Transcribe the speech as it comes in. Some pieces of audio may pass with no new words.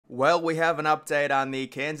Well, we have an update on the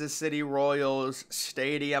Kansas City Royals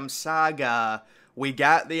stadium saga. We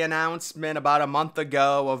got the announcement about a month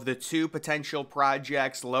ago of the two potential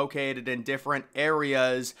projects located in different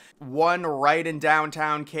areas. One right in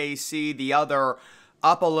downtown KC, the other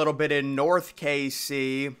up a little bit in North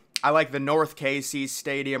KC. I like the North KC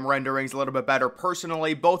stadium renderings a little bit better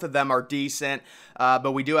personally. Both of them are decent,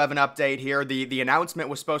 but we do have an update here. The announcement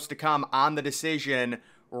was supposed to come on the decision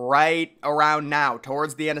right around now,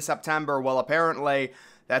 towards the end of September. Well, apparently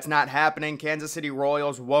that's not happening. Kansas City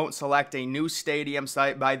Royals won't select a new stadium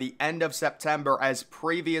site by the end of September, as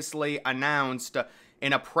previously announced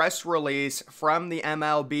in a press release from the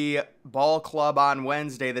MLB Ball Club on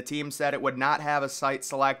Wednesday. The team said it would not have a site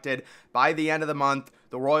selected by the end of the month.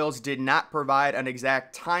 The Royals did not provide an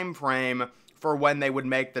exact time frame for when they would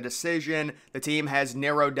make the decision. The team has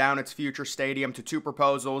narrowed down its future stadium to two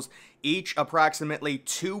proposals, each approximately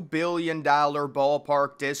 $2 billion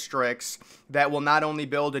ballpark districts that will not only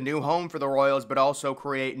build a new home for the Royals, but also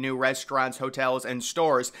create new restaurants, hotels, and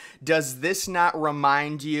stores. Does this not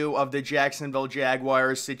remind you of the Jacksonville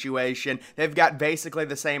Jaguars situation? They've got basically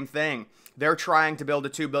the same thing. They're trying to build a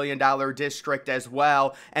 $2 billion district as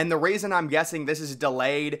well. And the reason I'm guessing this is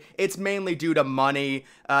delayed, it's mainly due to money.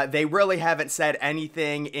 They really haven't said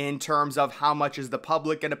anything in terms of how much is the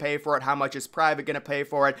public going to pay for it, how much is private going to pay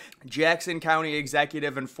for it. Jackson County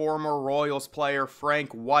executive and former Royals player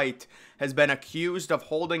Frank White has been accused of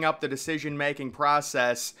holding up the decision-making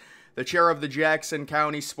process. The chair of the Jackson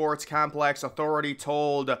County Sports Complex Authority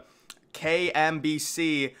told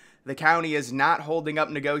KMBC the county is not holding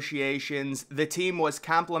up negotiations. The team was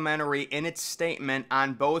complimentary in its statement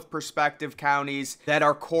on both prospective counties that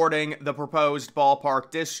are courting the proposed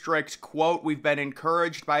ballpark district. Quote, "We've been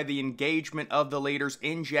encouraged by the engagement of the leaders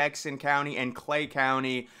in Jackson County and Clay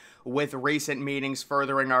County with recent meetings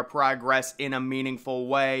furthering our progress in a meaningful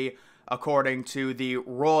way," according to the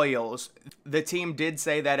Royals. The team did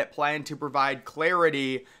say that it planned to provide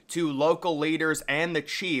clarity to local leaders and the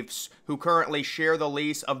Chiefs, who currently share the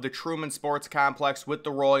lease of the Truman Sports Complex with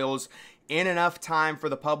the Royals, in enough time for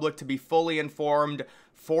the public to be fully informed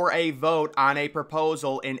for a vote on a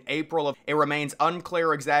proposal in April. It remains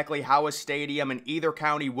unclear exactly how a stadium in either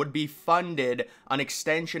county would be funded. An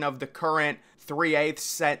extension of the current 3/8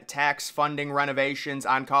 cent tax funding renovations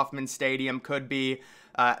on Kauffman Stadium could be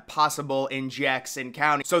possible in Jackson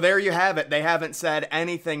County. So there you have it. They haven't said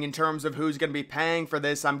anything in terms of who's going to be paying for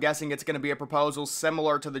this. I'm guessing it's going to be a proposal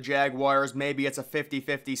similar to the Jaguars. Maybe it's a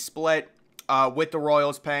 50-50 split, with the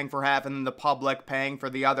Royals paying for half and then the public paying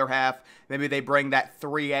for the other half. Maybe they bring that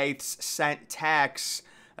 3/8 cent tax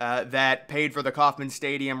that paid for the Kauffman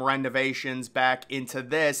Stadium renovations back into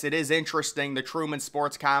this. It is interesting, the Truman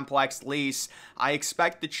Sports Complex lease. I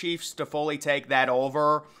expect the Chiefs to fully take that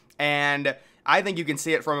over, and I think you can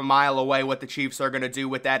see it from a mile away what the Chiefs are going to do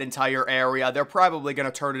with that entire area. They're probably going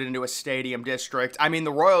to turn it into a stadium district. I mean,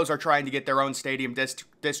 the Royals are trying to get their own stadium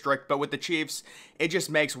district, but with the Chiefs, it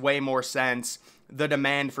just makes way more sense. The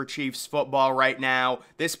demand for Chiefs football right now.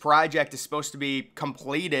 This project is supposed to be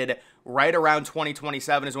completed right around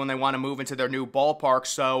 2027 is when they want to move into their new ballpark.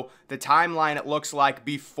 So the timeline, it looks like,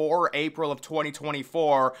 before April of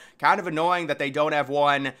 2024. Kind of annoying that they don't have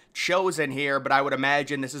one chosen here, but I would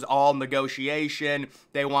imagine this is all negotiation.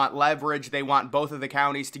 They want leverage. They want both of the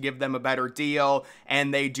counties to give them a better deal,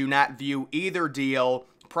 and they do not view either deal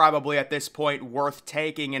probably at this point worth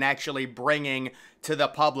taking and actually bringing to the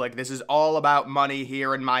public. This is all about money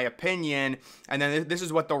here, in my opinion. And then this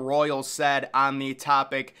is what the Royals said on the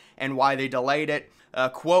topic and why they delayed it.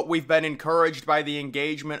 Quote, "We've been encouraged by the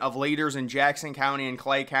engagement of leaders in Jackson County and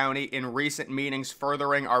Clay County in recent meetings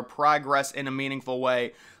furthering our progress in a meaningful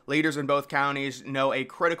way. Leaders in both counties know a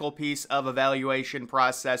critical piece of evaluation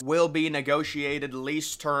process will be negotiated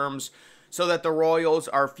lease terms so that the Royals,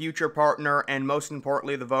 our future partner, and most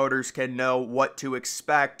importantly, the voters can know what to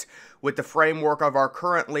expect. With the framework of our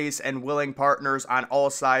current lease and willing partners on all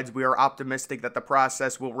sides, we are optimistic that the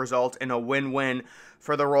process will result in a win-win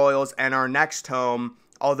for the Royals and our next home.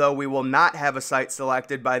 Although we will not have a site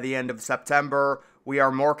selected by the end of September, we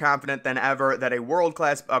are more confident than ever that a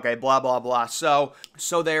world-class," okay, blah, blah, blah. So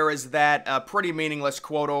there is that pretty meaningless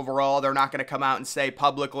quote overall. They're not going to come out and say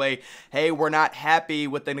publicly, hey, we're not happy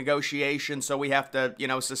with the negotiation, so we have to,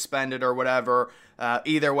 suspend it or whatever.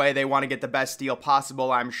 Either way, they want to get the best deal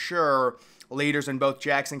possible, I'm sure. Leaders in both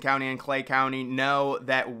Jackson County and Clay County know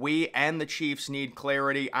that we and the Chiefs need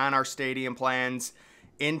clarity on our stadium plans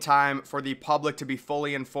in time for the public to be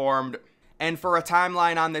fully informed. And for a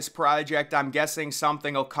timeline on this project, I'm guessing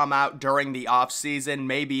something will come out during the offseason,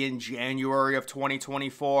 maybe in January of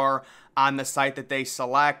 2024. on the site that they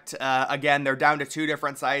select. Again, they're down to 2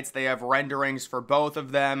 different sites. They have renderings for both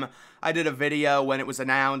of them. I did a video when it was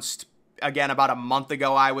announced, again, about a month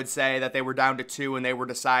ago, I would say, that they were down to 2 and they were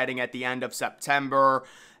deciding at the end of September.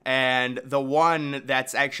 And the one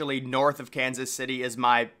that's actually north of Kansas City is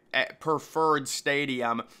my preferred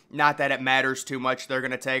stadium. Not that it matters too much. They're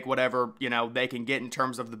going to take whatever, they can get in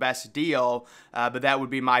terms of the best deal, but that would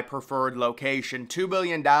be my preferred location. $2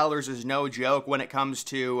 billion is no joke when it comes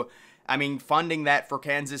to, funding that for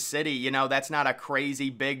Kansas City. That's not a crazy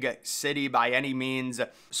big city by any means.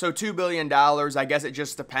 So $2 billion, I guess it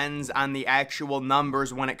just depends on the actual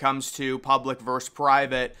numbers when it comes to public versus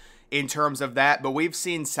private in terms of that. But we've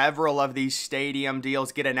seen several of these stadium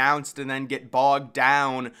deals get announced and then get bogged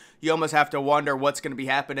down. You almost have to wonder what's going to be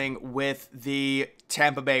happening with the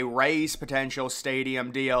Tampa Bay Rays potential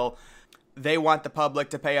stadium deal. They want the public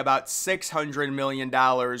to pay about $600 million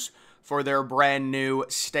for their brand new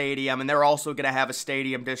stadium, and they're also going to have a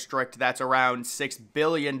stadium district that's around $6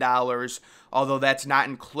 billion, although that's not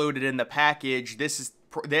included in the package.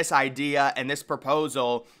 This idea and this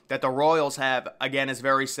proposal that the Royals have, again, is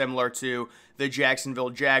very similar to the Jacksonville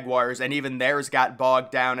Jaguars, and even theirs got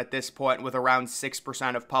bogged down at this point with around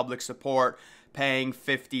 6% of public support paying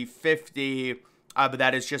 50-50. But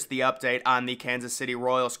that is just the update on the Kansas City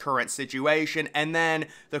Royals' current situation. And then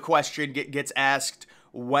the question gets asked,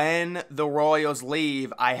 when the Royals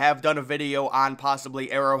leave. I have done a video on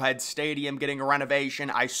possibly Arrowhead Stadium getting a renovation.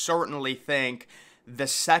 I certainly think the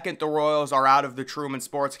second the Royals are out of the Truman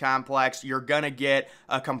Sports Complex, you're going to get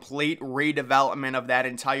a complete redevelopment of that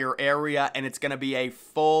entire area, and it's going to be a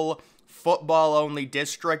full football-only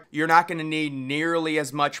district. You're not going to need nearly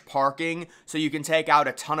as much parking, so you can take out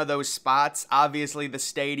a ton of those spots. Obviously, the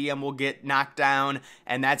stadium will get knocked down,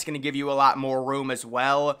 and that's going to give you a lot more room as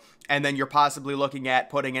well. And then you're possibly looking at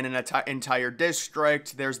putting in an entire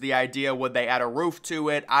district. There's the idea, would they add a roof to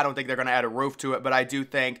it? I don't think they're going to add a roof to it, but I do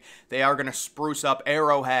think they are going to spruce up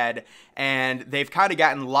Arrowhead. And they've kind of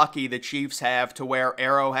gotten lucky, the Chiefs have, to where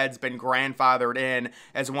Arrowhead's been grandfathered in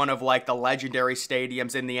as one of like the legendary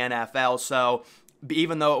stadiums in the NFL. So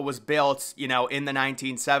even though it was built, in the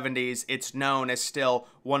 1970s, it's known as still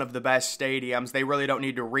one of the best stadiums. They really don't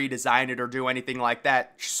need to redesign it or do anything like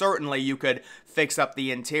that. Certainly, you could fix up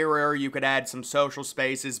the interior, you could add some social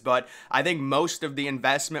spaces, but I think most of the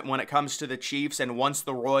investment when it comes to the Chiefs, and once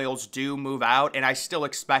the Royals do move out, and I still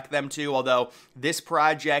expect them to, although this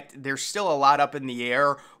project, there's still a lot up in the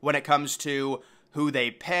air when it comes to who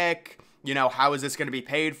they pick, how is this going to be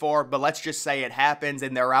paid for? But let's just say it happens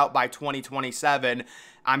and they're out by 2027.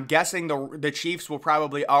 I'm guessing the Chiefs will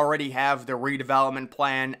probably already have the redevelopment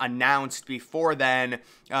plan announced before then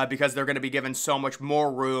because they're going to be given so much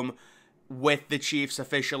more room with the Chiefs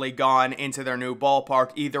officially gone into their new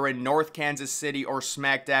ballpark, either in North Kansas City or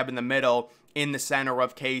smack dab in the middle in the center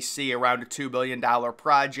of KC, around a $2 billion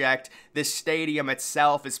project. This stadium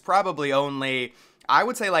itself is probably only, I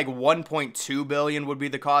would say, like $1.2 billion would be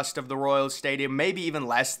the cost of the Royals Stadium, maybe even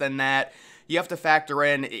less than that. You have to factor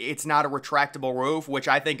in it's not a retractable roof, which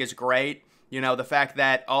I think is great. The fact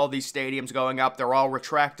that all these stadiums going up, they're all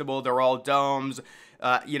retractable, they're all domes.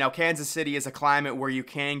 Kansas City is a climate where you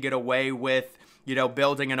can get away with,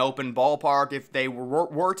 building an open ballpark. If they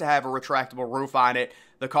were to have a retractable roof on it,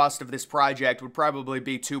 the cost of this project would probably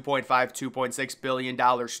be $2.6 billion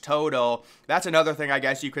total. That's another thing I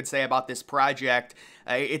guess you could say about this project.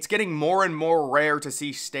 It's getting more and more rare to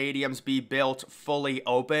see stadiums be built fully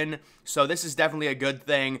open, so this is definitely a good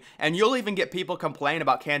thing. And you'll even get people complain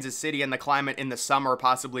about Kansas City and the climate in the summer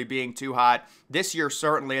possibly being too hot. This year,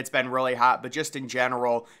 certainly, it's been really hot, but just in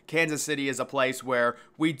general, Kansas City is a place where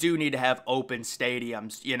we do need to have open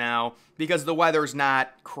stadiums, because the weather's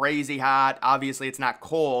not crazy hot. Obviously, it's not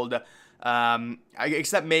cold.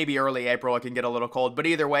 Except maybe early April it can get a little cold. But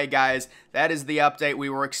either way, guys, that is the update. We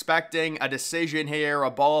were expecting a decision here,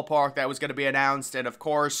 a ballpark that was going to be announced, and of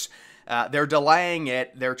course, they're delaying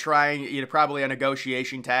it. They're trying, probably a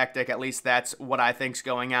negotiation tactic. At least that's what I think's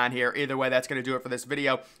going on here. Either way, that's going to do it for this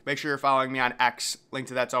video. Make sure you're following me on X. Link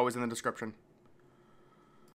to that's always in the description.